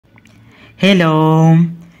Hello,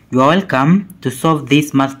 you are welcome to solve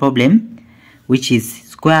this math problem, which is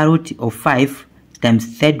square root of 5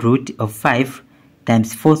 times third root of 5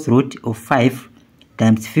 times fourth root of 5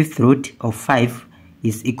 times fifth root of 5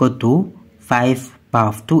 is equal to 5 power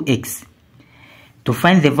of 2x. To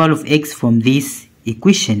find the value of x from this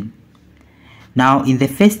equation. Now in the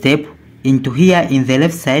first step, into here in the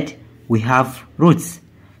left side we have roots,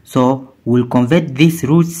 so we'll convert these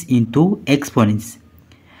roots into exponents.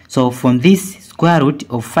 So from this, square root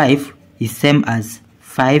of 5 is same as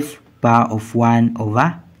 5 power of 1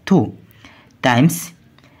 over 2 times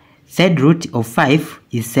third root of 5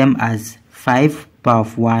 is same as 5 power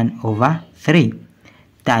of 1 over 3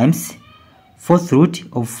 times fourth root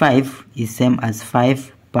of 5 is same as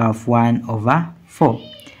 5 power of 1 over 4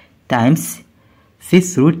 times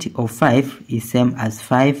fifth root of 5 is same as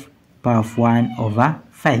 5 power of 1 over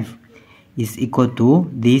 5 is equal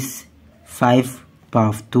to this 5 power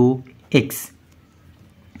of 2x.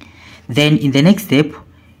 Then in the next step,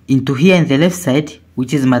 into here in the left side,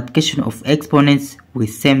 which is multiplication of exponents with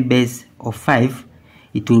same base of 5,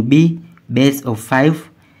 it will be base of 5,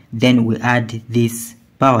 then we add these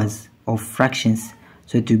powers of fractions.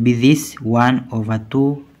 So it will be this 1 over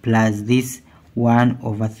 2 plus this 1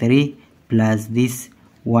 over 3 plus this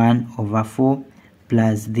 1 over 4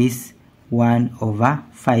 plus this 1 over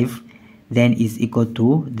 5, then is equal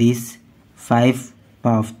to this 5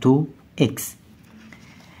 power of 2x.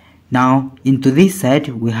 Now into this side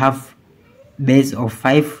we have base of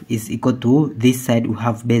 5 is equal to this side we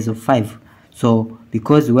have base of 5. So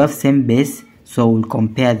because we have same base, so we'll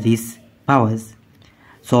compare these powers.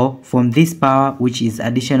 So from this power, which is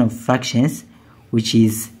addition of fractions, which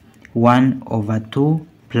is 1 over 2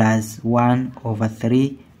 plus 1 over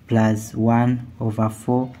 3 plus 1 over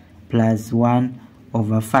 4 plus 1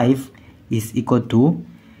 over 5 is equal to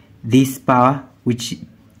this power which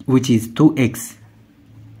is 2x.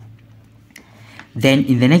 Then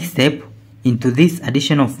in the next step, into this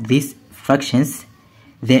addition of these fractions,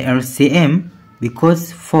 the LCM,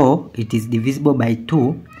 because 4 it is divisible by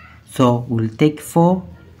 2, so we'll take 4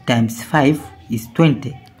 times 5 is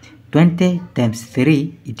 20. 20 times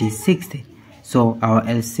 3 it is 60. So our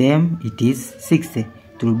LCM it is 60.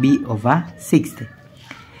 It will be over 60.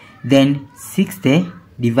 Then 60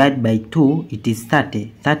 divided by 2 it is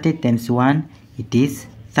 30. 30 times 1 it is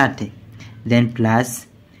 30. Then plus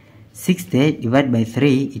 60 divided by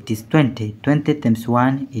 3 it is 20. 20 times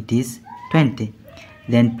 1 it is 20.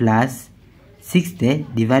 Then plus 60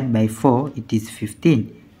 divided by 4 it is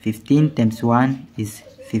 15. 15 times 1 is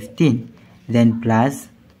 15. Then plus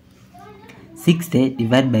 60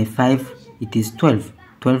 divided by 5 it is 12.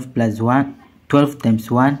 12 plus 1, 12 times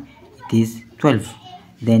 1 it is 12.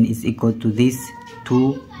 Then is equal to this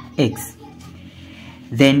 2x.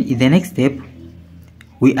 Then in the next step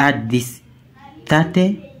we add this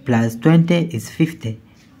 30 plus 20 is 50.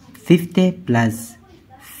 50 plus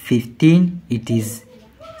 15 it is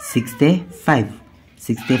 65.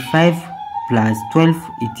 65 plus 12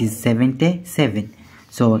 it is 77.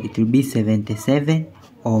 So it will be 77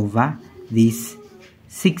 over this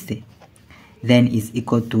 60. Then is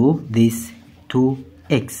equal to this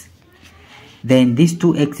 2x. Then this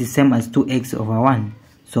 2x is same as 2x over 1.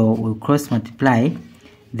 So we'll cross multiply.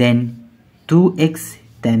 Then 2x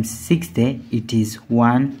times 60 it is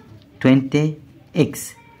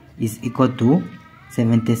 120x is equal to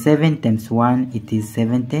 77 times 1 it is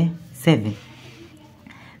 77.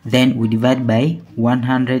 Then we divide by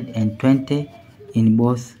 120 in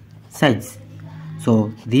both sides.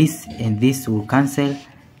 So this and this will cancel.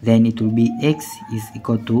 Then it will be x is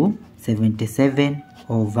equal to 77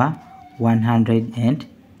 over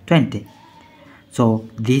 120. So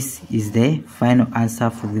this is the final answer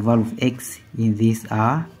for the value of x in this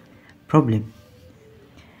problem.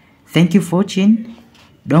 Thank you for watching.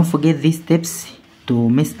 Don't forget these steps to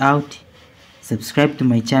miss out. Subscribe to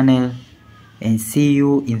my channel and see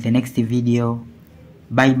you in the next video.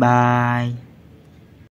 Bye bye.